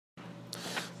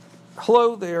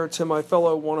Hello there to my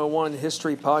fellow 101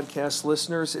 History Podcast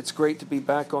listeners. It's great to be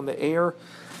back on the air.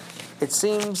 It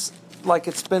seems like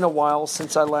it's been a while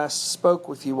since I last spoke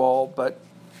with you all, but,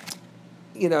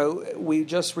 we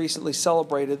just recently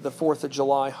celebrated the 4th of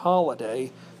July holiday.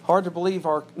 Hard to believe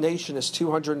our nation is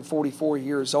 244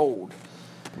 years old.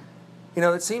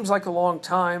 It seems like a long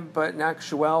time, but in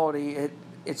actuality,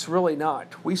 it's really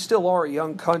not. We still are a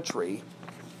young country.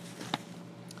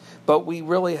 But we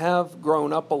really have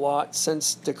grown up a lot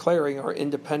since declaring our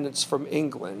independence from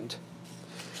England.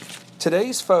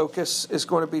 Today's focus is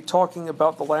going to be talking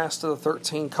about the last of the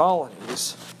 13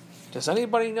 colonies. Does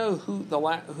anybody know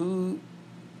who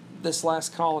this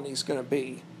last colony is going to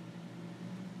be?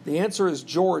 The answer is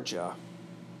Georgia.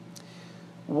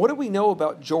 What do we know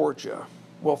about Georgia?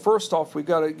 Well, first off, we've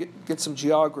got to get some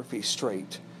geography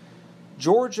straight.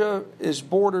 Georgia is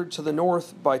bordered to the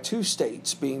north by two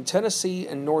states, being Tennessee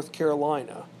and North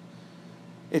Carolina.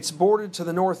 It's bordered to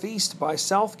the northeast by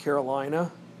South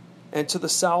Carolina, and to the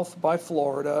south by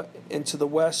Florida, and to the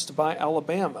west by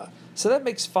Alabama. So that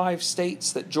makes 5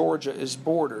 states that Georgia is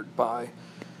bordered by.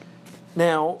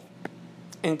 Now,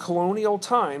 in colonial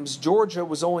times, Georgia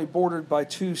was only bordered by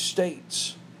 2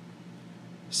 states,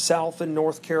 South and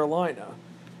North Carolina.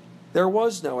 There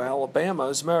was no Alabama.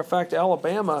 As a matter of fact,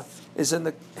 Alabama is in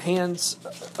the hands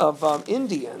of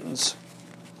Indians.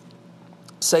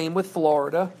 Same with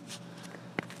Florida,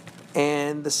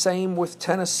 and the same with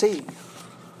Tennessee.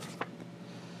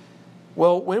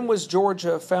 Well, when was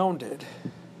Georgia founded?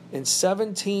 In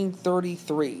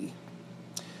 1733.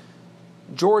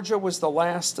 Georgia was the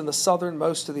last and the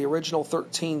southernmost of the original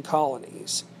 13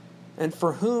 colonies. And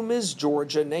for whom is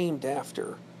Georgia named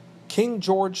after? King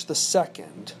George II.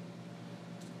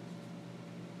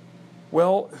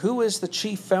 Well, who is the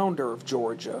chief founder of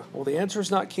Georgia? Well, the answer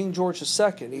is not King George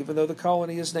II, even though the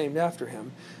colony is named after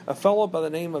him. A fellow by the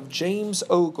name of James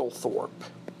Oglethorpe.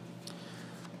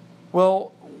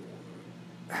 Well,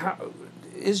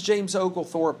 is James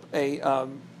Oglethorpe a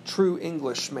true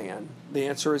Englishman? The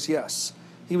answer is yes.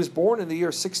 He was born in the year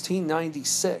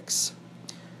 1696.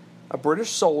 A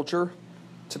British soldier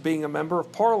to being a member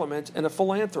of Parliament and a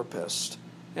philanthropist.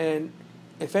 And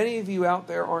if any of you out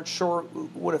there aren't sure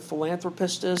what a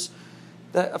philanthropist is,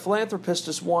 a philanthropist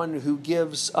is one who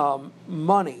gives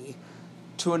money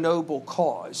to a noble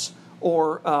cause,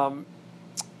 or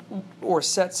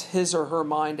sets his or her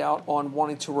mind out on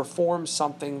wanting to reform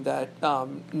something that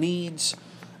needs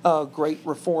great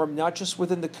reform, not just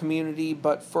within the community,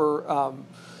 but for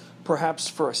perhaps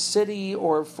for a city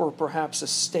or for perhaps a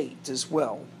state as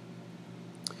well.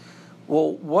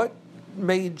 Well, what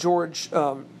made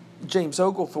James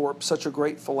Oglethorpe such a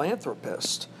great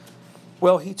philanthropist?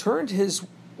 Well, he turned his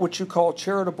what you call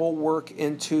charitable work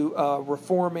into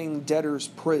reforming debtors'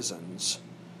 prisons.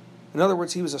 In other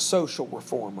words, he was a social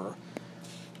reformer.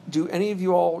 Do any of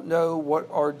you all know what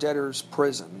are debtors'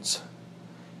 prisons?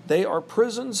 They are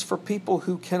prisons for people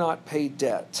who cannot pay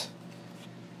debt.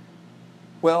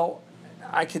 Well,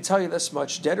 I can tell you this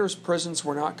much. Debtors' prisons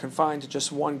were not confined to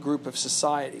just one group of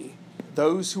society.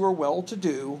 Those who are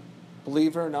well-to-do,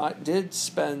 believe it or not, did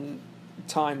spend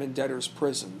time in debtors'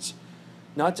 prisons.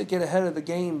 Not to get ahead of the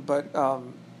game, but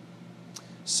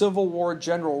Civil War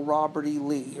General Robert E.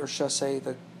 Lee, or shall I say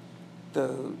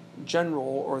the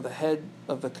general or the head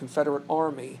of the Confederate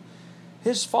Army,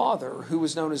 his father, who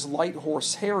was known as Light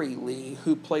Horse Harry Lee,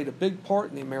 who played a big part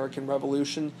in the American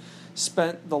Revolution,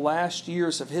 spent the last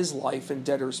years of his life in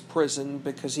debtor's prison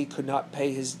because he could not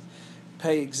pay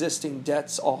existing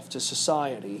debts off to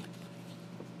society.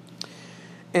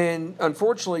 And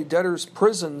unfortunately, debtors'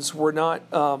 prisons were not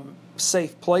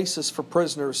safe places for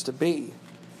prisoners to be.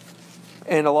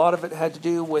 And a lot of it had to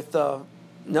do with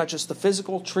not just the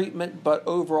physical treatment, but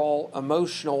overall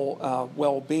emotional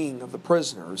well-being of the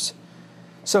prisoners.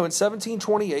 So in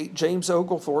 1728, James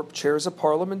Oglethorpe chairs a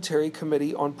parliamentary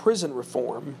committee on prison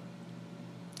reform.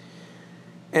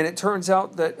 And it turns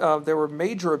out that there were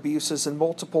major abuses in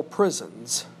multiple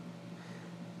prisons.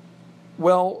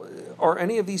 Well, are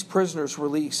any of these prisoners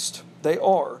released? They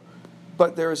are,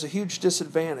 but there is a huge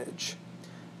disadvantage.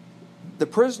 The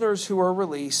prisoners who are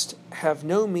released have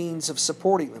no means of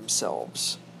supporting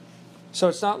themselves. So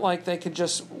it's not like they could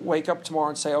just wake up tomorrow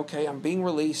and say, okay, I'm being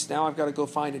released, now I've got to go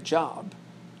find a job.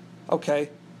 Okay,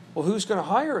 well, who's going to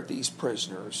hire these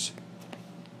prisoners?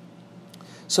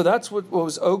 So that's what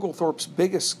was Oglethorpe's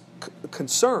biggest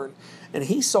concern, and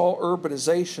he saw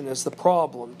urbanization as the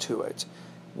problem to it.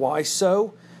 Why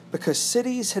so? Because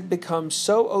cities had become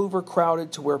so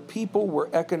overcrowded to where people were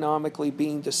economically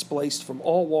being displaced from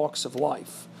all walks of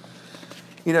life.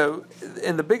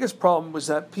 And the biggest problem was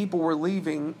that people were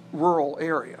leaving rural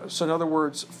areas. So in other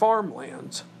words,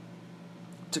 farmlands,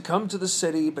 to come to the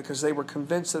city because they were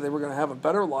convinced that they were going to have a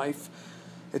better life.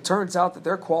 It turns out that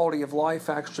their quality of life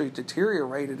actually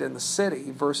deteriorated in the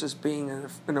city versus being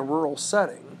in a rural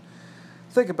setting.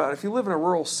 Think about it. If you live in a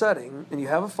rural setting and you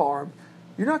have a farm,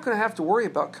 you're not going to have to worry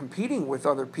about competing with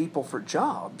other people for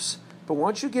jobs. But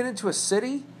once you get into a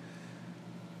city,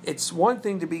 it's one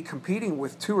thing to be competing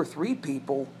with 2 or 3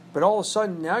 people, but all of a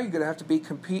sudden now you're going to have to be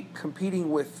competing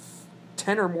with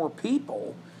 10 or more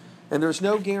people. And there's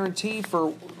no guarantee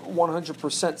for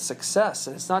 100% success.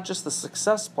 And it's not just the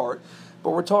success part,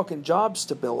 but we're talking job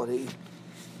stability.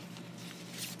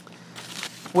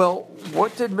 Well,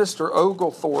 what did Mr.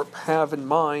 Oglethorpe have in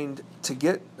mind to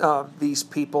get these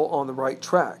people on the right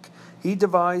track? He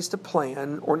devised a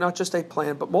plan, or not just a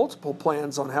plan, but multiple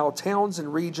plans on how towns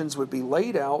and regions would be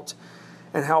laid out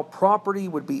and how property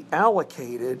would be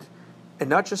allocated, and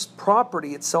not just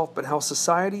property itself, but how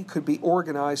society could be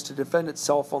organized to defend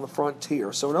itself on the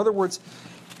frontier. So in other words,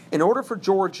 in order for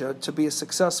Georgia to be a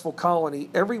successful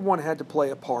colony, everyone had to play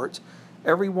a part.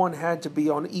 Everyone had to be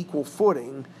on equal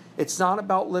footing. It's not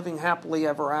about living happily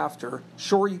ever after.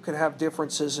 Sure, you could have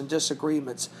differences and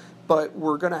disagreements, but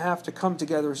we're going to have to come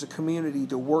together as a community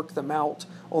to work them out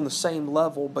on the same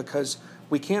level because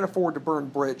we can't afford to burn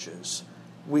bridges.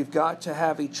 We've got to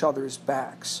have each other's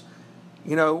backs.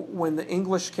 When the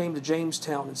English came to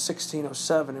Jamestown in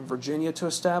 1607 in Virginia to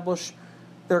establish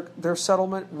their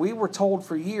settlement, we were told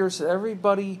for years that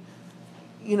everybody,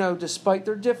 despite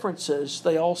their differences,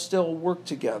 they all still work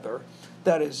together.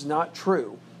 That is not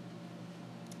true.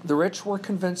 The rich were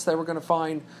convinced they were going to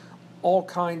find all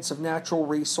kinds of natural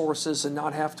resources and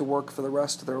not have to work for the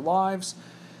rest of their lives.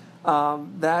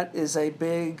 That is a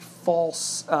big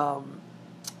false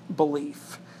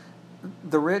belief.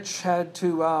 The rich had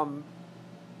to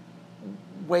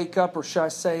wake up, or should I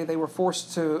say, they were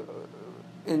forced to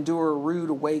endure rude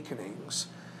awakenings.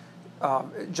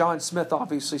 John Smith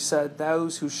obviously said,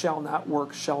 "Those who shall not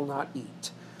work shall not eat."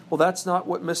 Well, that's not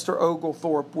what Mr.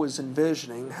 Oglethorpe was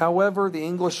envisioning. However, the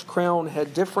English crown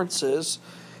had differences,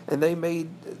 and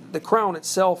the crown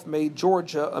itself made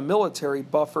Georgia a military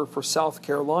buffer for South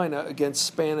Carolina against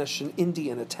Spanish and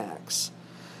Indian attacks.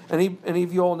 Any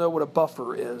of you all know what a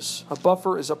buffer is? A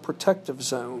buffer is a protective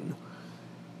zone.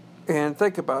 And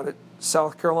think about it,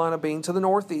 South Carolina being to the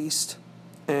northeast,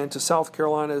 and to South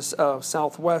Carolina's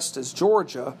southwest is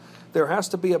Georgia, there has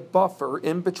to be a buffer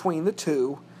in between the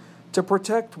two to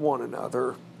protect one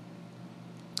another.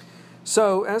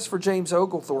 So, as for James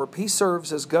Oglethorpe, he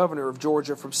serves as governor of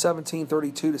Georgia from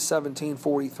 1732 to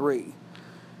 1743.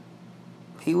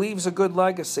 He leaves a good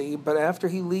legacy, but after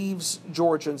he leaves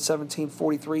Georgia in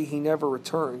 1743, he never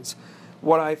returns.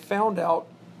 What I found out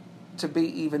to be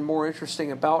even more interesting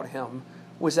about him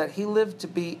was that he lived to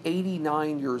be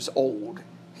 89 years old.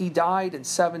 He died in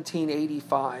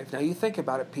 1785. Now, you think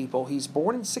about it, people. He's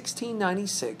born in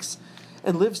 1696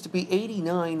 and lives to be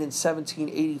 89 in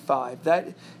 1785. That,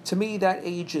 to me, that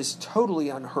age is totally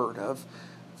unheard of.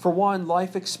 For one,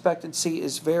 life expectancy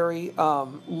is very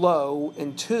low,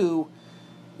 and two,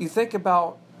 you think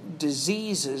about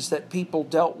diseases that people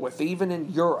dealt with, even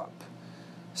in Europe.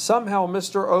 Somehow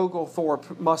Mr.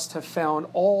 Oglethorpe must have found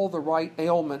all the right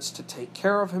ailments to take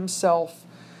care of himself.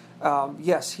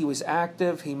 Yes, he was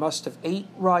active. He must have ate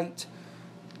right.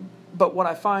 But what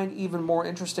I find even more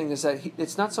interesting is that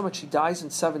it's not so much he dies in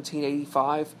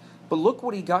 1785, but look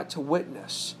what he got to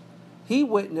witness. He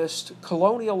witnessed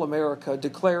colonial America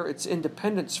declare its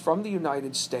independence from the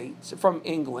United States, from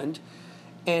England,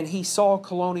 and he saw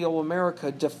colonial America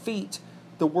defeat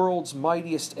the world's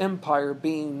mightiest empire,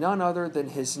 being none other than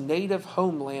his native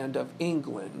homeland of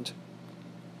England.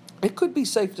 It could be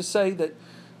safe to say that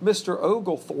Mr.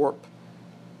 Oglethorpe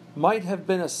might have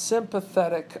been a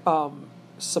sympathetic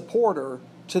supporter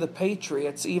to the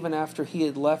Patriots even after he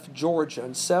had left Georgia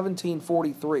in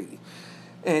 1743.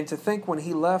 And to think when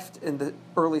he left in the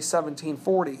early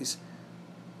 1740s,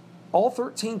 all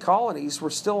 13 colonies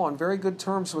were still on very good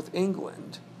terms with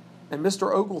England. And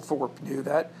Mr. Oglethorpe knew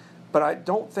that, but I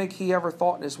don't think he ever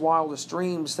thought in his wildest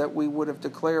dreams that we would have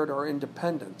declared our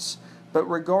independence. But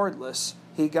regardless,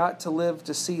 he got to live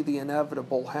to see the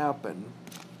inevitable happen.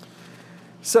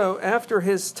 So after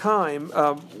his time,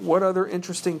 what other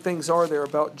interesting things are there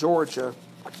about Georgia?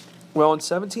 Well, in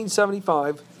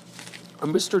 1775,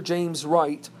 Mr. James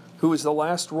Wright, who was the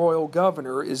last royal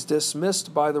governor, is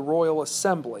dismissed by the Royal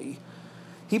Assembly.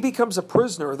 He becomes a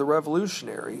prisoner of the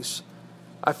revolutionaries.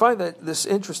 I find this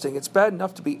interesting. It's bad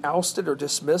enough to be ousted or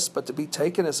dismissed, but to be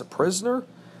taken as a prisoner?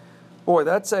 Boy,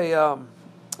 that's a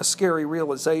scary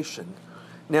realization.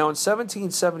 Now, in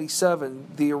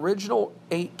 1777, the original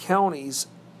 8 counties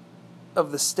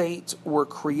of the state were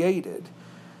created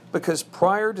because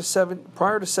prior to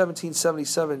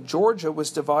 1777, Georgia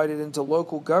was divided into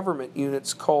local government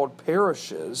units called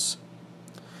parishes.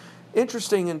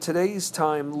 Interesting, in today's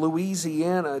time,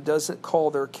 Louisiana doesn't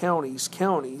call their counties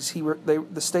counties.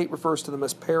 The state refers to them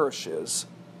as parishes.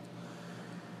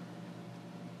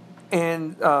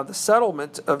 And the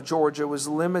settlement of Georgia was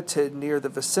limited near the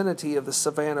vicinity of the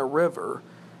Savannah River.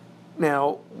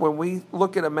 Now, when we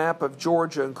look at a map of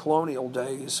Georgia in colonial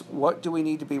days, what do we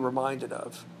need to be reminded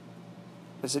of?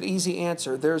 It's an easy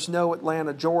answer. There's no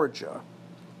Atlanta, Georgia.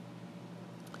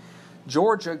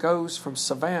 Georgia goes from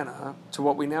Savannah to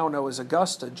what we now know as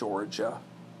Augusta, Georgia.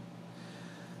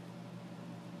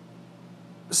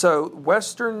 So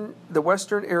the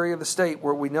western area of the state,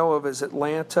 where we know of as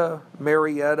Atlanta,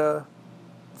 Marietta,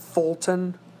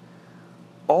 Fulton,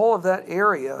 all of that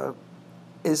area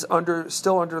is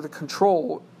still under the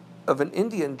control of an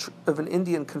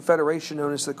Indian confederation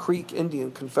known as the Creek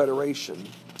Indian Confederation.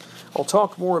 I'll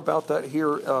talk more about that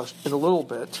here in a little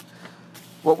bit.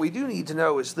 What we do need to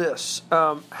know is this.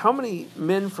 How many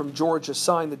men from Georgia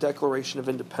signed the Declaration of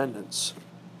Independence?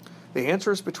 The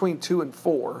answer is between 2 and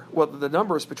 4. Well, the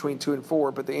number is between 2 and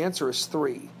 4, but the answer is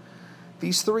 3.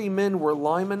 These 3 men were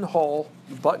Lyman Hall,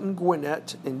 Button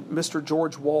Gwinnett, and Mr.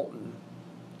 George Walton.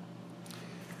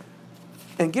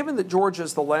 And given that Georgia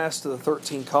is the last of the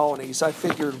 13 colonies, I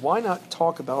figured why not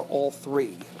talk about all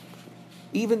 3?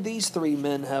 Even these 3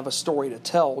 men have a story to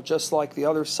tell, just like the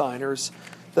other signers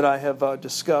that I have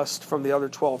discussed from the other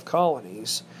 12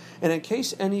 colonies. And in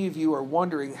case any of you are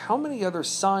wondering, how many other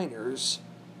signers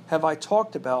have I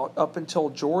talked about up until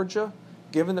Georgia,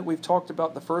 given that we've talked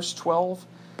about the first 12?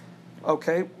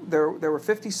 Okay, there were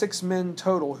 56 men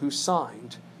total who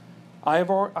signed. I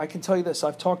can tell you this,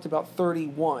 I've talked about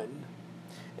 31.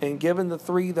 And given the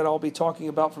 3 that I'll be talking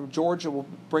about from Georgia will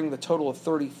bring the total of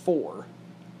 34.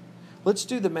 Let's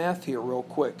do the math here real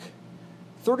quick.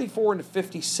 34 into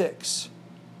 56.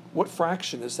 What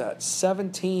fraction is that?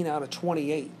 17 out of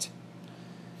 28.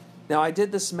 Now, I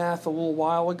did this math a little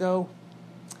while ago,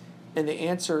 and the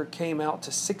answer came out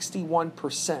to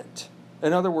 61%.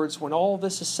 In other words, when all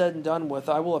this is said and done with,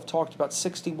 I will have talked about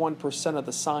 61% of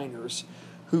the signers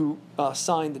who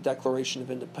signed the Declaration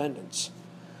of Independence.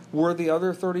 Were the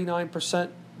other 39%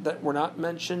 that were not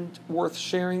mentioned worth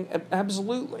sharing?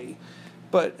 Absolutely.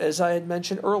 But as I had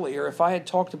mentioned earlier, if I had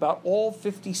talked about all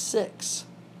 56,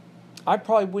 I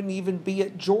probably wouldn't even be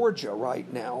at Georgia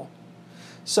right now.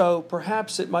 So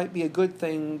perhaps it might be a good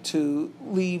thing to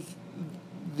leave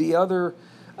the other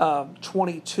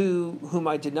 22 whom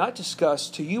I did not discuss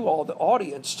to you all, the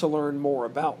audience, to learn more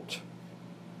about.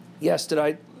 Yes, did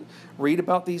I read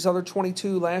about these other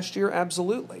 22 last year?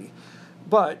 Absolutely.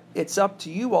 But it's up to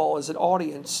you all as an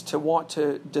audience to want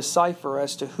to decipher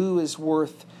as to who is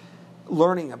worth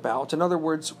learning about. In other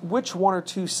words, which 1 or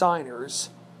 2 signers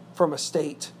from a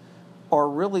state are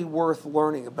really worth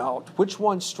learning about. Which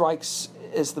one strikes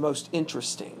as the most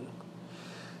interesting?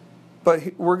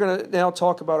 But we're going to now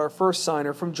talk about our first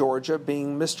signer from Georgia,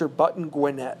 being Mr. Button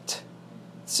Gwinnett.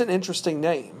 It's an interesting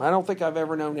name. I don't think I've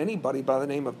ever known anybody by the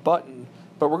name of Button,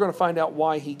 but we're going to find out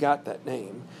why he got that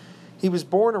name. He was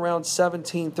born around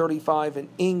 1735 in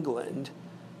England.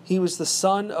 He was the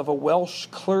son of a Welsh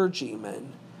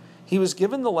clergyman. He was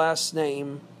given the last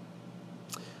name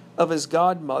of his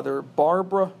godmother,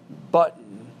 Barbara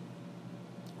Button.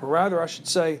 Or rather, I should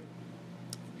say,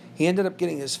 he ended up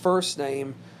getting his first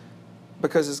name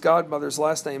because his godmother's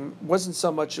last name wasn't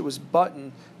so much it was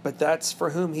Button, but that's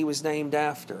for whom he was named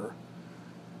after.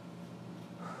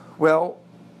 Well,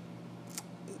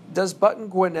 does Button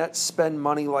Gwinnett spend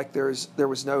money like there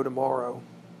was no tomorrow?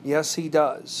 Yes, he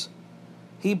does.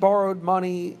 He borrowed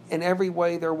money in every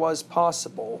way there was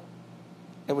possible.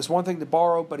 It was one thing to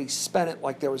borrow, but he spent it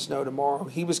like there was no tomorrow.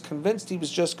 He was convinced he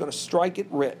was just going to strike it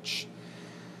rich.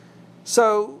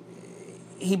 So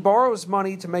he borrows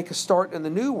money to make a start in the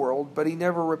New World, but he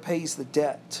never repays the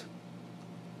debt.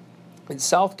 In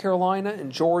South Carolina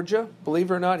and Georgia,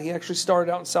 believe it or not, he actually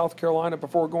started out in South Carolina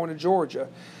before going to Georgia.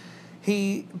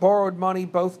 He borrowed money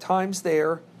both times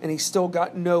there, and he still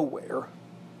got nowhere.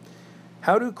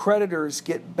 How do creditors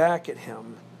get back at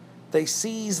him? They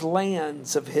seize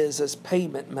lands of his as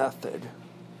payment method.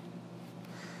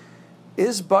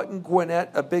 Is Button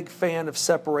Gwinnett a big fan of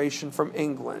separation from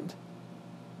England?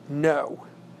 No.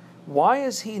 Why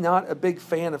is he not a big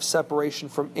fan of separation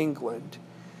from England?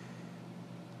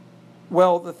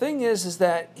 Well, the thing is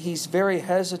that he's very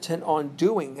hesitant on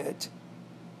doing it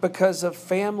because of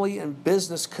family and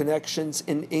business connections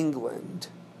in England.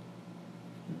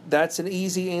 That's an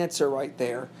easy answer right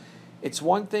there. It's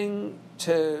one thing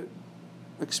to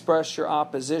express your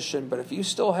opposition, but if you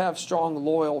still have strong,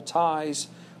 loyal ties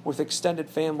with extended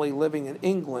family living in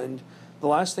England, the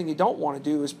last thing you don't want to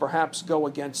do is perhaps go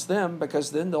against them,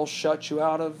 because then they'll shut you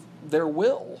out of their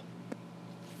will.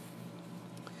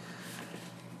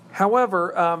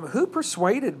 However, who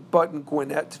persuaded Button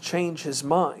Gwinnett to change his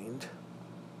mind?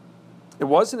 It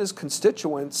wasn't his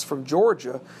constituents from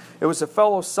Georgia. It was a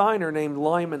fellow signer named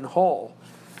Lyman Hall.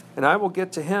 And I will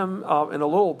get to him in a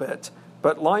little bit.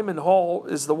 But Lyman Hall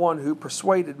is the one who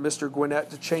persuaded Mr.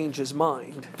 Gwinnett to change his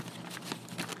mind.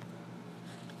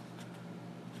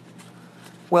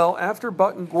 Well, after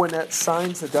Button Gwinnett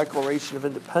signs the Declaration of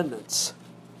Independence,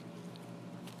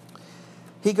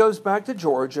 he goes back to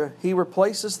Georgia. He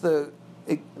replaces the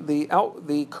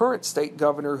current state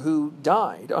governor who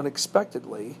died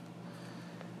unexpectedly.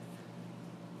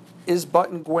 Is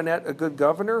Button Gwinnett a good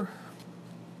governor?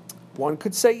 One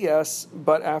could say yes,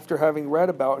 but after having read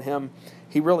about him,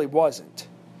 he really wasn't.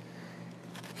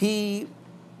 He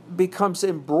becomes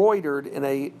embroidered in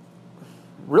a,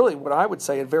 really what I would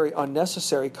say, a very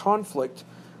unnecessary conflict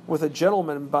with a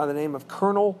gentleman by the name of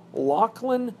Colonel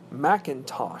Lachlan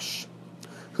McIntosh,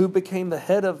 who became the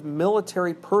head of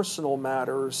military personal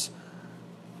matters,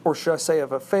 or should I say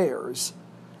of affairs.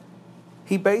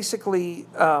 He basically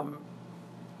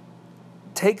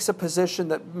takes a position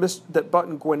that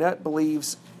Button Gwinnett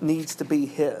believes needs to be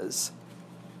his.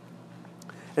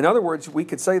 In other words, we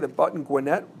could say that Button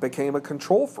Gwinnett became a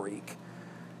control freak.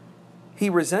 He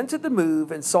resented the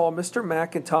move and saw Mr.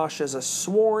 McIntosh as a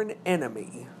sworn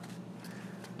enemy.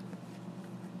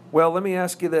 Well, let me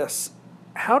ask you this.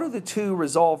 How do the two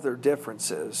resolve their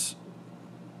differences?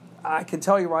 I can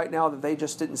tell you right now that they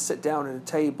just didn't sit down at a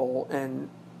table and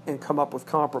come up with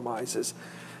compromises.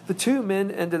 The two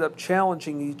men ended up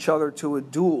challenging each other to a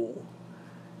duel.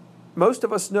 Most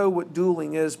of us know what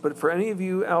dueling is, but for any of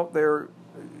you out there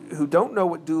who don't know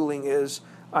what dueling is,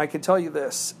 I can tell you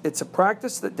this. It's a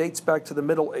practice that dates back to the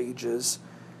Middle Ages,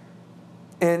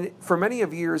 and for many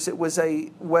of years it was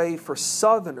a way for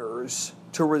Southerners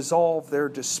to resolve their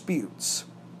disputes.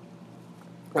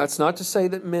 That's not to say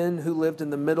that men who lived in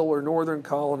the middle or northern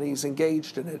colonies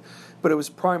engaged in it, but it was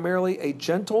primarily a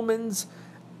gentleman's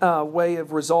way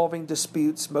of resolving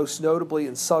disputes, most notably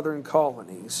in southern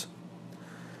colonies.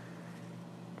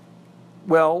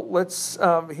 Well,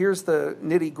 here's the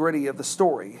nitty-gritty of the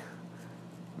story.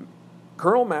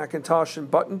 Colonel McIntosh and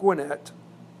Button Gwinnett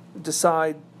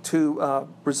decide to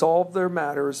resolve their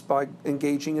matters by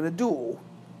engaging in a duel.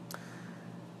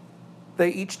 They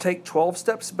each take 12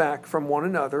 steps back from one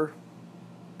another.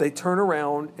 They turn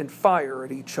around and fire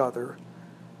at each other.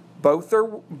 Both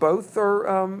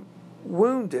are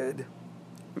wounded.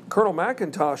 Colonel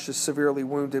McIntosh is severely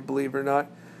wounded, believe it or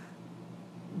not,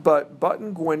 but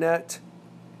Button Gwinnett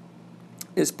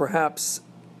is perhaps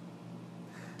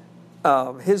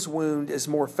his wound is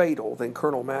more fatal than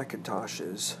Colonel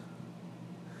McIntosh's.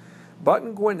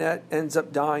 Button Gwinnett ends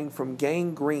up dying from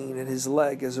gangrene in his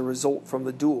leg as a result from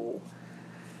the duel.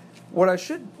 What I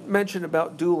should mention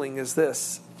about dueling is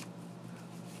this.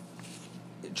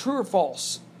 True or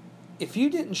false? If you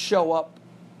didn't show up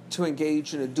to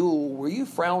engage in a duel, were you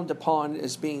frowned upon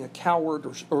as being a coward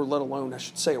or let alone, I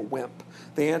should say, a wimp?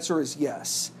 The answer is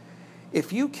yes.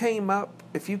 If you came out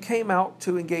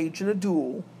to engage in a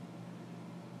duel,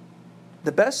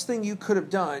 the best thing you could have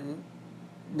done,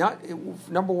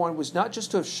 number one, was not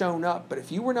just to have shown up, but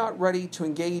if you were not ready to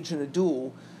engage in a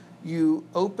duel, you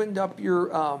opened up your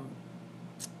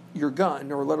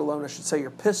gun, or let alone, I should say,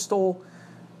 your pistol,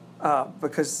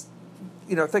 because,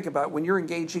 think about it. When you're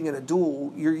engaging in a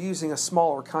duel, you're using a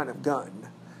smaller kind of gun.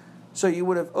 So you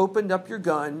would have opened up your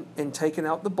gun and taken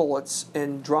out the bullets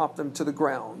and dropped them to the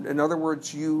ground. In other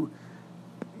words, you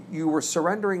were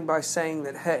surrendering by saying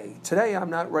that, hey, today I'm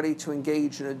not ready to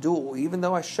engage in a duel, even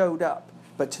though I showed up.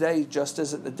 But today just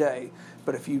isn't the day.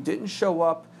 But if you didn't show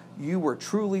up, you were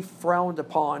truly frowned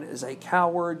upon as a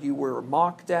coward. You were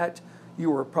mocked at.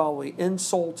 You were probably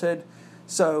insulted.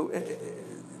 So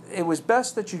it was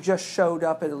best that you just showed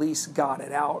up and at least got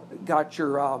it out. Got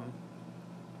your,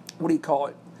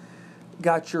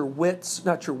 got your wits,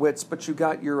 not your wits, but you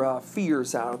got your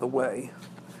fears out of the way.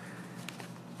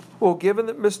 Well, given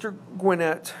that Mr.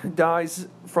 Gwinnett dies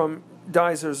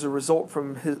as a result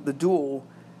from the duel,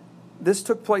 this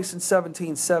took place in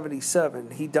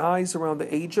 1777. He dies around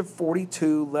the age of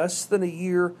 42, less than a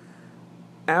year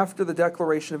after the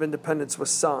Declaration of Independence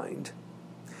was signed.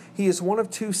 He is one of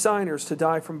two signers to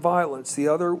die from violence. The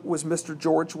other was Mr.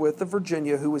 George Wythe of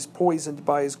Virginia, who was poisoned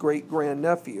by his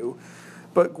great-grandnephew.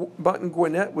 but Button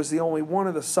Gwinnett was the only one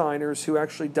of the signers who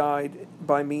actually died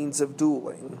by means of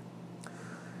dueling.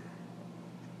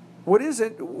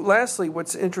 Lastly,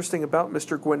 what's interesting about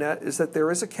Mr. Gwinnett is that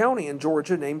there is a county in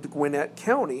Georgia named Gwinnett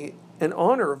County in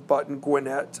honor of Button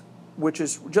Gwinnett, which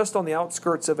is just on the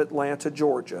outskirts of Atlanta,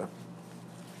 Georgia.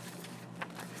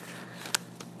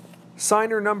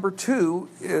 Signer number 2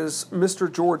 is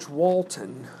Mr. George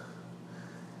Walton.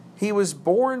 He was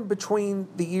born between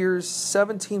the years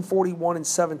 1741 and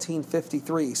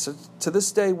 1753. So to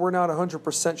this day, we're not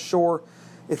 100% sure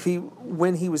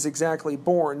when he was exactly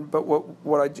born. But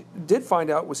what I did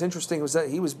find out was interesting was that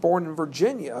he was born in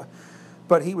Virginia,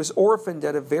 but he was orphaned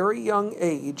at a very young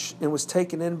age and was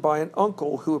taken in by an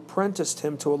uncle who apprenticed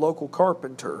him to a local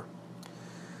carpenter.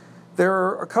 There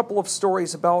are a couple of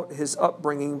stories about his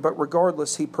upbringing, but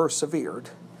regardless, he persevered.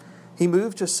 He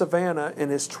moved to Savannah in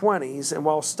his 20s, and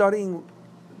while studying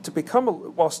to become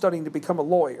a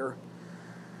lawyer.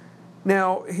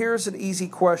 Now, here's an easy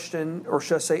question, or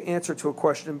should I say answer to a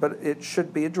question, but it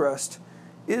should be addressed.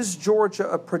 Is Georgia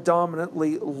a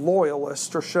predominantly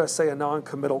loyalist, or should I say a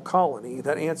non-committal colony?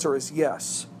 That answer is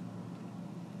yes.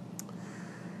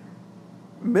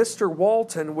 Mr.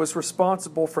 Walton was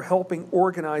responsible for helping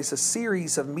organize a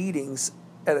series of meetings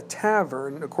at a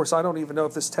tavern. Of course, I don't even know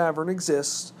if this tavern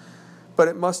exists, but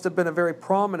it must have been a very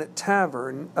prominent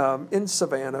tavern in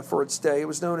Savannah for its day. It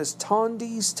was known as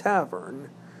Tondy's Tavern.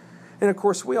 And of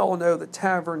course, we all know that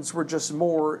taverns were just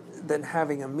more than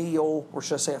having a meal, or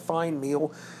should I say a fine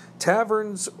meal.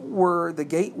 Taverns were the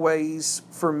gateways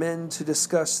for men to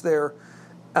discuss their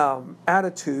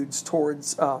attitudes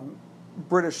towards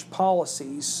British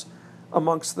policies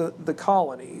amongst the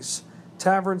colonies.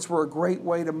 Taverns were a great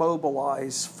way to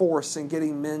mobilize force in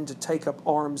getting men to take up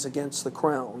arms against the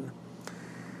crown.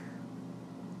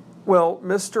 Well,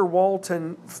 Mr.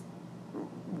 Walton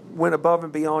went above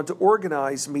and beyond to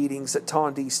organize meetings at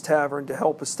Tondy's Tavern to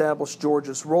help establish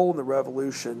Georgia's role in the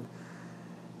Revolution.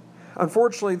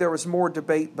 Unfortunately, there was more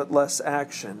debate but less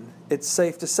action. It's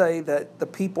safe to say that the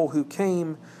people who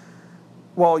came,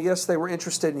 while yes, they were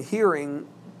interested in hearing,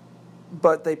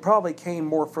 but they probably came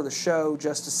more for the show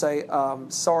just to say,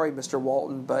 sorry, Mr.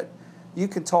 Walton, but you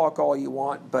can talk all you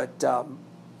want, but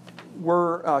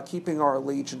we're keeping our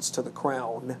allegiance to the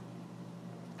crown.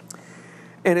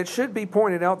 And it should be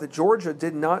pointed out that Georgia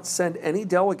did not send any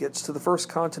delegates to the First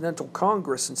Continental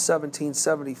Congress in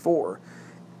 1774.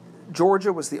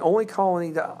 Georgia was the only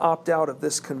colony to opt out of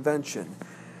this convention.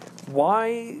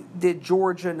 Why did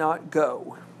Georgia not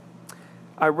go?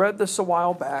 I read this a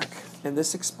while back, and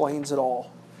this explains it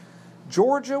all.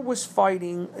 Georgia was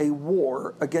fighting a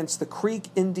war against the Creek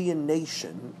Indian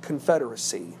Nation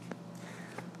Confederacy.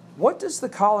 What does the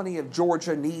colony of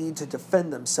Georgia need to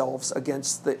defend themselves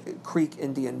against the Creek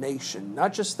Indian Nation?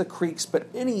 Not just the Creeks, but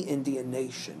any Indian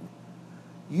nation.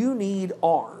 You need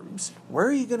arms. Where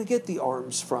are you going to get the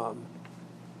arms from?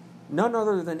 None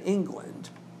other than England.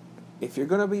 If you're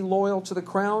going to be loyal to the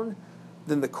crown,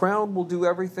 then the crown will do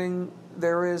everything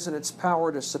there is in its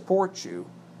power to support you.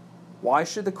 Why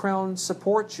should the crown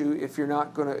support you if you're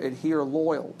not going to adhere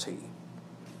loyalty?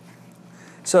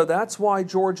 So that's why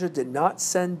Georgia did not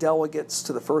send delegates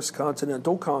to the First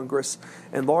Continental Congress,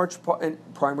 and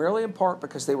primarily in part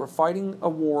because they were fighting a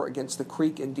war against the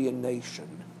Creek Indian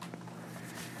Nation.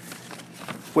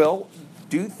 Well,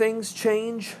 do things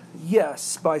change?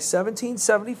 Yes. By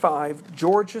 1775,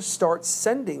 Georgia starts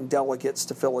sending delegates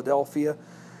to Philadelphia,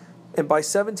 and by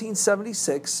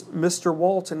 1776, Mr.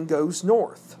 Walton goes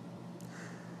north.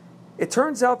 It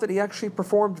turns out that he actually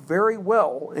performed very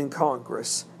well in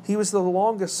Congress. He was the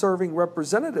longest-serving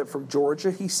representative from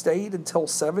Georgia. He stayed until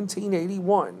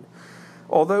 1781,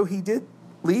 although he did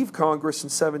leave Congress in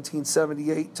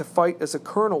 1778 to fight as a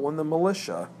colonel in the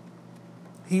militia.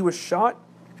 He was shot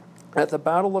at the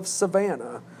Battle of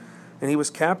Savannah, and he was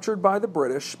captured by the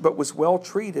British, but was well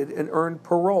treated and earned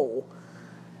parole.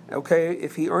 Okay,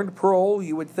 if he earned parole,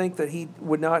 you would think that he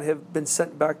would not have been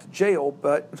sent back to jail,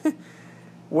 but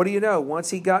what do you know?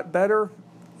 Once he got better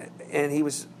and he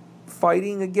was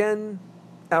fighting again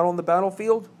out on the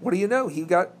battlefield, what do you know? He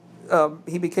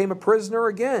became a prisoner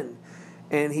again,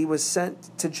 and he was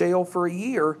sent to jail for a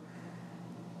year,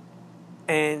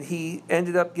 and he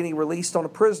ended up getting released on a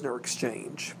prisoner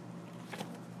exchange.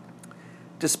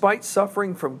 Despite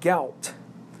suffering from gout,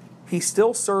 he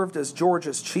still served as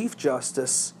Georgia's Chief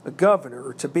Justice, a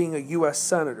governor, to being a U.S.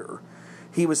 Senator.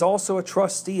 He was also a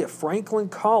trustee of Franklin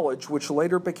College, which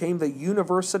later became the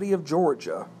University of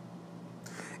Georgia.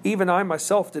 Even I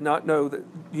myself did not know that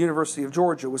University of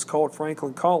Georgia was called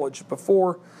Franklin College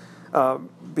before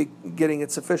getting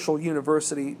its official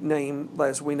university name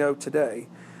as we know today.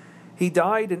 He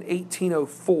died in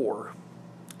 1804,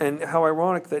 and how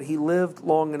ironic that he lived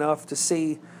long enough to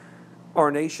see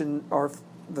our nation,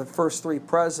 the first three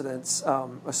presidents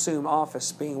assume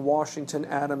office, being Washington,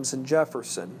 Adams, and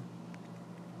Jefferson.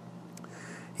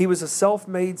 He was a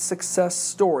self-made success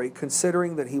story,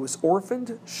 considering that he was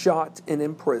orphaned, shot, and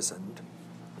imprisoned.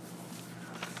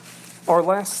 Our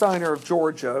last signer of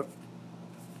Georgia,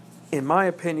 in my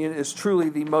opinion, is truly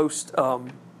the most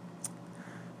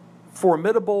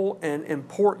formidable and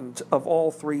important of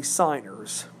all three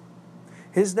signers.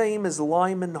 His name is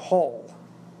Lyman Hall.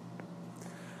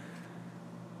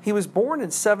 He was born in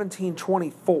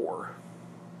 1724.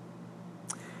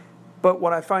 But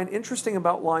what I find interesting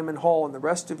about Lyman Hall, and the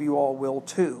rest of you all will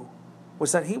too,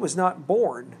 was that he was not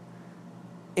born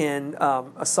in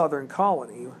a southern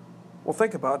colony. Well,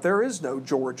 think about it. There is no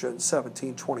Georgia in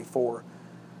 1724.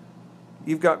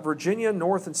 You've got Virginia,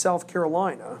 North and South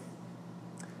Carolina.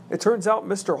 It turns out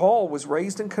Mr. Hall was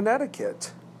raised in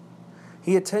Connecticut.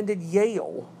 He attended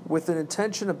Yale with an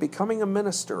intention of becoming a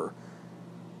minister.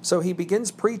 So he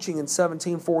begins preaching in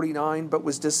 1749, but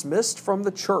was dismissed from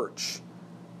the church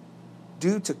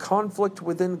due to conflict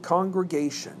within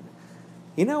congregation.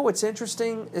 You know what's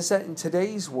interesting is that in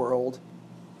today's world,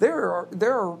 there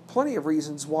are plenty of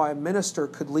reasons why a minister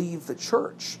could leave the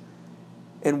church.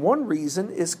 And one reason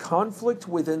is conflict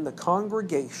within the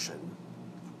congregation.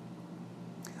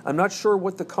 I'm not sure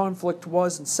what the conflict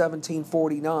was in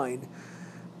 1749,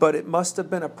 but it must have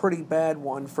been a pretty bad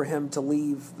one for him to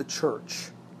leave the church.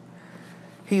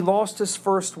 He lost his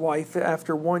first wife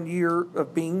after 1 year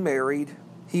of being married.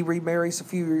 He remarries a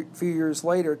few years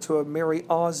later to a Mary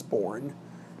Osborne,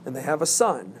 and they have a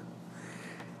son.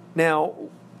 Now,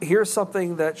 here's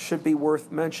something that should be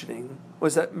worth mentioning,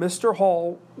 was that Mr.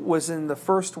 Hall was in the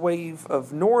first wave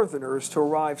of Northerners to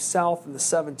arrive south in the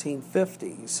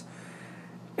 1750s.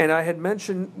 And I had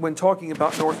mentioned when talking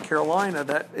about North Carolina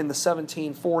that in the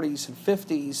 1740s and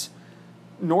 50s,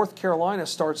 North Carolina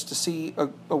starts to see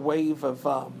a wave of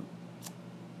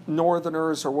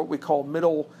Northerners, or what we call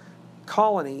middle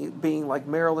colony, being like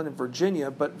Maryland and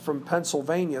Virginia, but from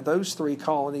Pennsylvania, those three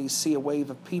colonies see a wave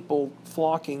of people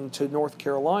flocking to North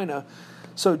Carolina.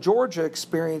 So Georgia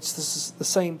experienced the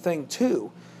same thing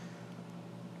too.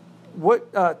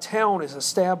 What town is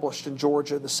established in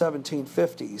Georgia in the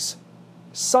 1750s?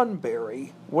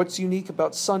 Sunbury. What's unique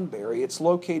about Sunbury? It's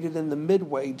located in the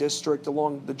Midway district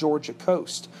along the Georgia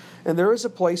coast. And there is a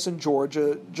place in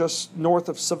Georgia just north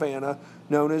of Savannah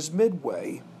known as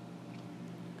Midway.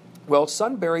 Well,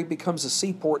 Sunbury becomes a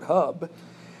seaport hub,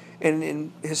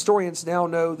 and historians now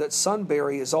know that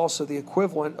Sunbury is also the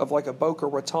equivalent of like a Boca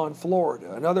Raton,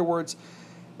 Florida. In other words,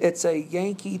 it's a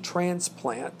Yankee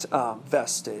transplant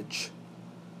vestige.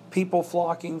 People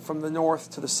flocking from the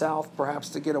north to the south, perhaps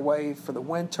to get away for the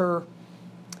winter.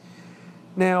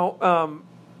 Now,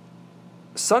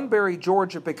 Sunbury,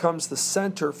 Georgia, becomes the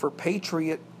center for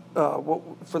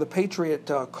the Patriot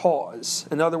cause.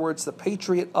 In other words, the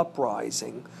Patriot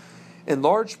uprising, in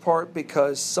large part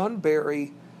because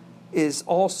Sunbury is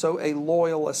also a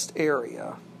Loyalist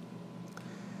area.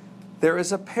 There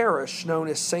is a parish known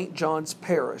as St. John's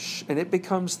Parish, and it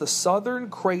becomes the southern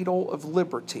cradle of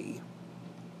liberty.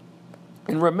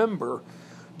 And remember,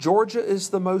 Georgia is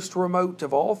the most remote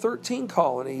of all 13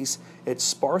 colonies. It's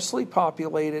sparsely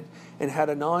populated and had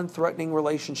a non-threatening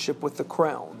relationship with the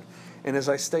crown. And as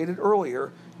I stated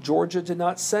earlier, Georgia did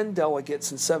not send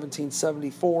delegates in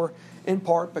 1774, in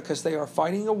part because they are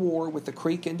fighting a war with the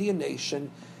Creek Indian Nation.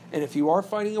 And if you are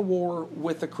fighting a war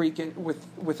with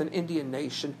an Indian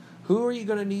nation, who are you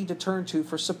going to need to turn to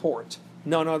for support?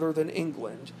 None other than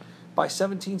England. By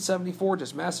 1774,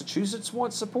 does Massachusetts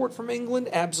want support from England?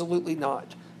 Absolutely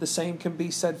not. The same can be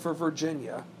said for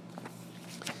Virginia.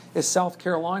 Is South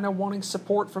Carolina wanting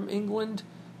support from England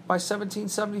by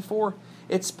 1774?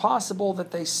 It's possible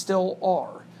that they still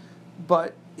are,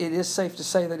 but it is safe to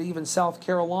say that even South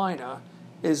Carolina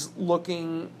is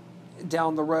looking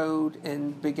down the road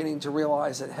and beginning to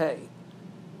realize that, hey,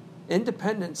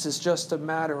 independence is just a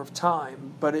matter of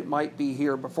time, but it might be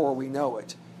here before we know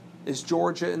it. Is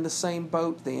Georgia in the same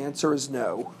boat? The answer is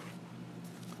no.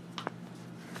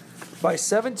 By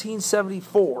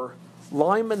 1774,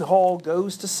 Lyman Hall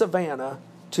goes to Savannah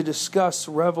to discuss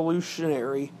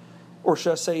revolutionary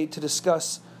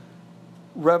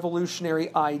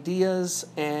ideas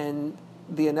and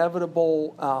the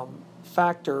inevitable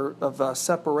factor of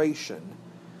separation.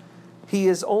 He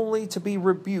is only to be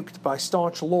rebuked by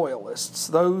staunch loyalists,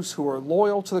 those who are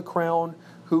loyal to the crown,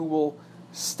 who will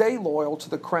stay loyal to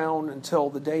the crown until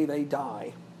the day they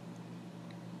die.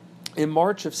 In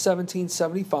March of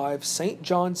 1775, St.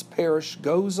 John's Parish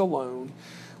goes alone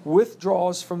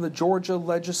withdraws from the Georgia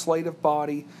legislative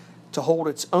body to hold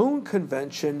its own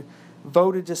convention,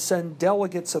 voted to send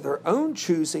delegates of their own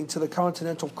choosing to the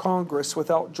Continental Congress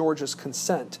without Georgia's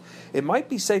consent. It might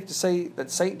be safe to say that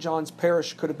St. John's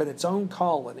Parish could have been its own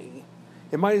colony.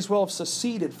 It might as well have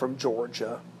seceded from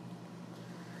Georgia.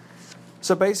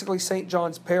 So basically, St.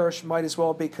 John's Parish might as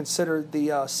well be considered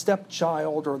the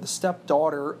stepchild or the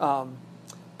stepdaughter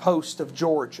post of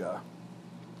Georgia.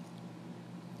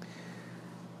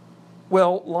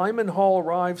 Well, Lyman Hall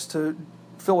arrives to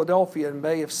Philadelphia in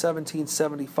May of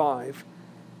 1775.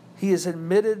 He is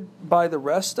admitted by the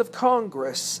rest of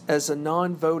Congress as a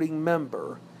non-voting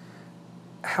member.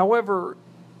 However,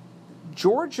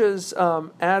 Georgia's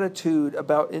attitude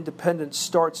about independence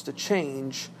starts to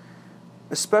change,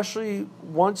 especially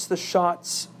once the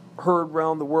shots heard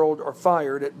round the world are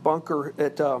fired at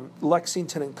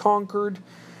Lexington and Concord.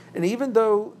 And even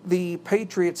though the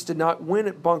Patriots did not win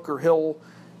at Bunker Hill,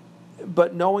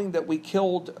 but knowing that we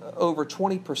killed over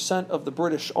 20% of the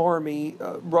British Army,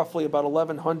 roughly about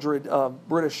 1,100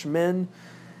 British men,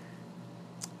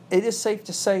 it is safe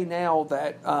to say now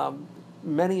that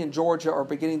many in Georgia are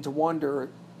beginning to wonder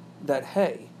that,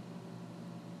 hey,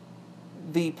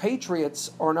 the Patriots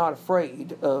are not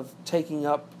afraid of taking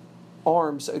up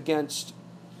arms against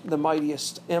the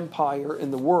mightiest empire in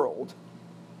the world.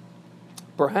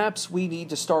 Perhaps we need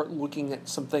to start looking at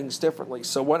some things differently.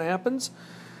 So what happens?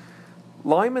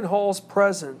 Lyman Hall's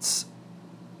presence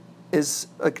is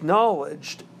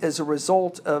acknowledged as a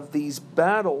result of these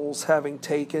battles having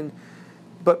taken,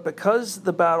 but because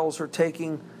the battles are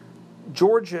taking,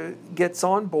 Georgia gets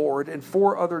on board and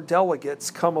 4 other delegates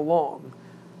come along.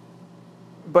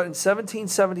 But in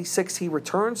 1776, he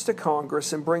returns to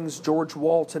Congress and brings George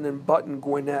Walton and Button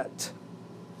Gwinnett.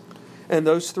 And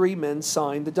those 3 men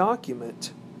signed the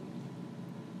document.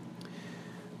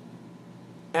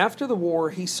 After the war,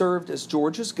 he served as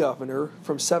Georgia's governor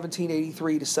from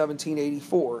 1783 to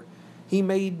 1784. He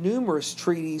made numerous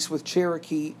treaties with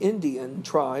Cherokee Indian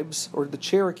tribes, or the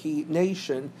Cherokee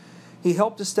Nation. He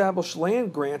helped establish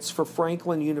land grants for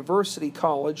Franklin University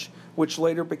College, which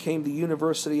later became the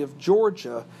University of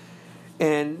Georgia.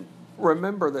 And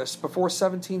remember this, before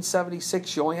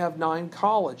 1776, you only have 9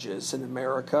 colleges in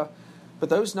America, but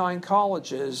those 9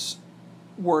 colleges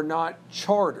were not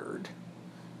chartered.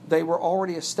 They were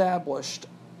already established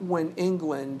when we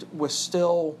were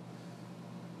still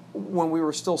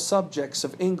subjects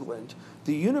of England.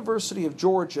 The University of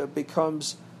Georgia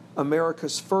becomes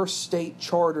America's first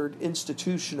state-chartered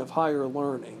institution of higher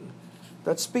learning.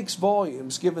 That speaks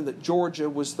volumes, given that Georgia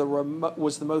was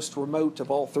the most remote of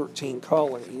all 13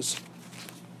 colonies.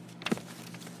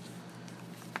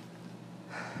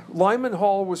 Lyman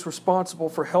Hall was responsible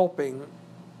for helping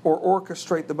or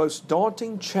orchestrate the most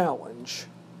daunting challenge.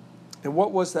 And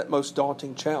what was that most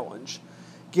daunting challenge?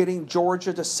 Getting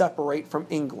Georgia to separate from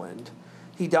England.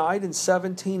 He died in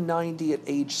 1790 at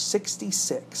age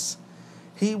 66.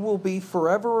 He will be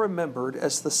forever remembered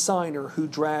as the signer who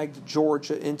dragged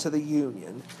Georgia into the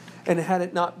Union. And had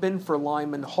it not been for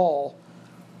Lyman Hall,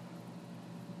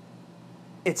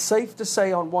 it's safe to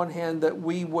say on one hand that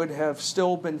we would have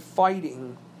still been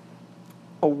fighting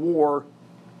a war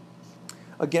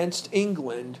against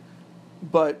England,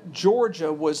 but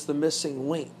Georgia was the missing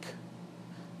link.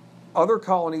 Other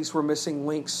colonies were missing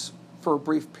links for a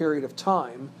brief period of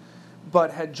time,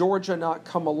 but had Georgia not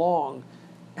come along,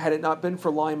 had it not been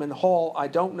for Lyman Hall, I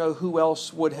don't know who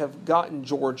else would have gotten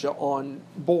Georgia on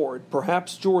board.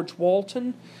 Perhaps George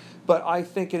Walton, but I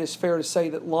think it is fair to say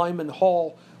that Lyman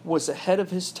Hall was ahead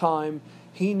of his time.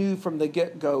 He knew from the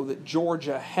get-go that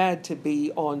Georgia had to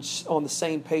be on the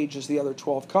same page as the other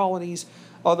 12 colonies.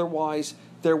 Otherwise,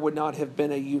 there would not have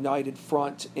been a united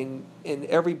front in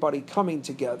everybody coming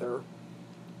together.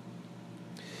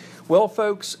 Well,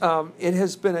 folks, it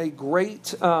has been a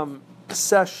great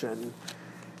session,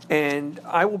 and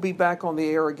I will be back on the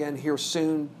air again here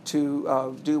soon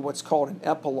to do what's called an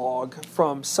epilogue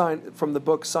from the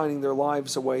book Signing Their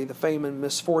Lives Away, the fame and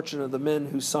misfortune of the men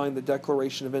who signed the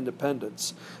Declaration of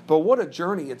Independence. But what a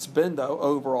journey it's been, though,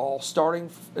 overall,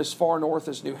 starting as far north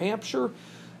as New Hampshire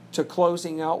to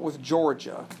closing out with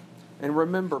Georgia. And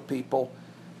remember, people,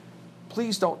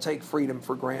 please don't take freedom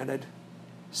for granted.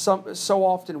 So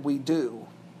often we do.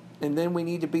 And then we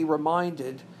need to be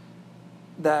reminded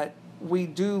that we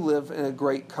do live in a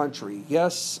great country.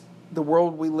 Yes, the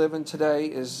world we live in today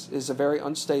is a very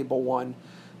unstable one,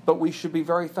 but we should be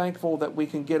very thankful that we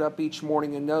can get up each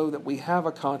morning and know that we have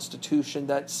a Constitution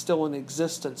that's still in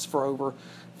existence for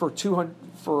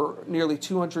nearly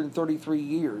 233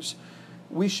 years.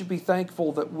 We should be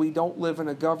thankful that we don't live in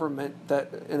a government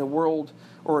in a world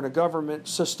or in a government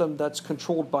system that's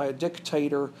controlled by a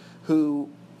dictator who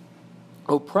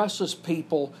oppresses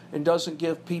people and doesn't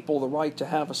give people the right to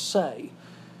have a say.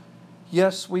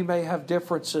 Yes, we may have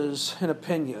differences in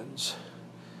opinions.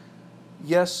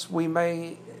 Yes, we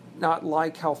may not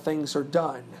like how things are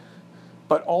done.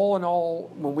 But all in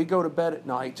all, when we go to bed at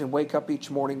night and wake up each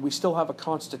morning, we still have a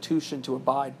Constitution to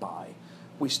abide by.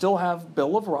 We still have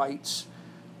Bill of Rights.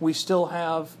 We still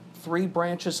have 3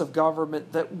 branches of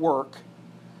government that work.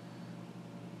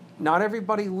 Not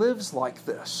everybody lives like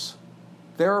this.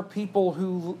 There are people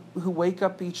who wake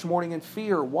up each morning in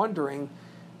fear, wondering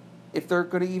if they're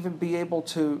going to even be able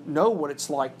to know what it's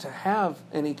like to have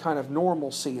any kind of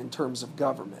normalcy in terms of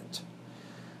government.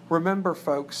 Remember,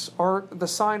 folks, the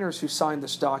signers who signed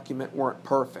this document weren't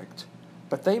perfect,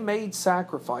 but they made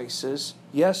sacrifices.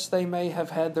 Yes, they may have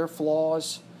had their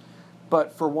flaws,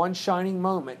 but for one shining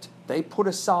moment, they put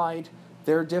aside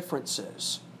their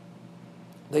differences.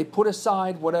 They put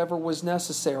aside whatever was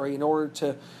necessary in order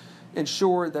to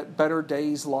ensure that better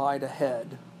days lied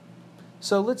ahead.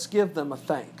 So let's give them a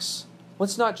thanks.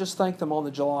 Let's not just thank them on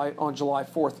July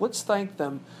 4th. Let's thank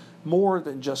them more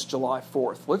than just July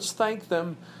 4th. Let's thank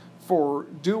them for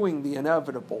doing the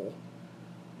inevitable,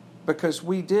 because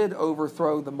we did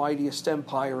overthrow the mightiest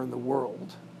empire in the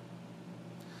world.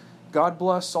 God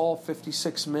bless all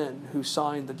 56 men who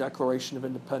signed the Declaration of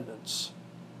Independence.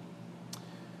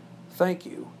 Thank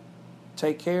you.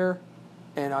 Take care,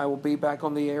 and I will be back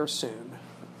on the air soon.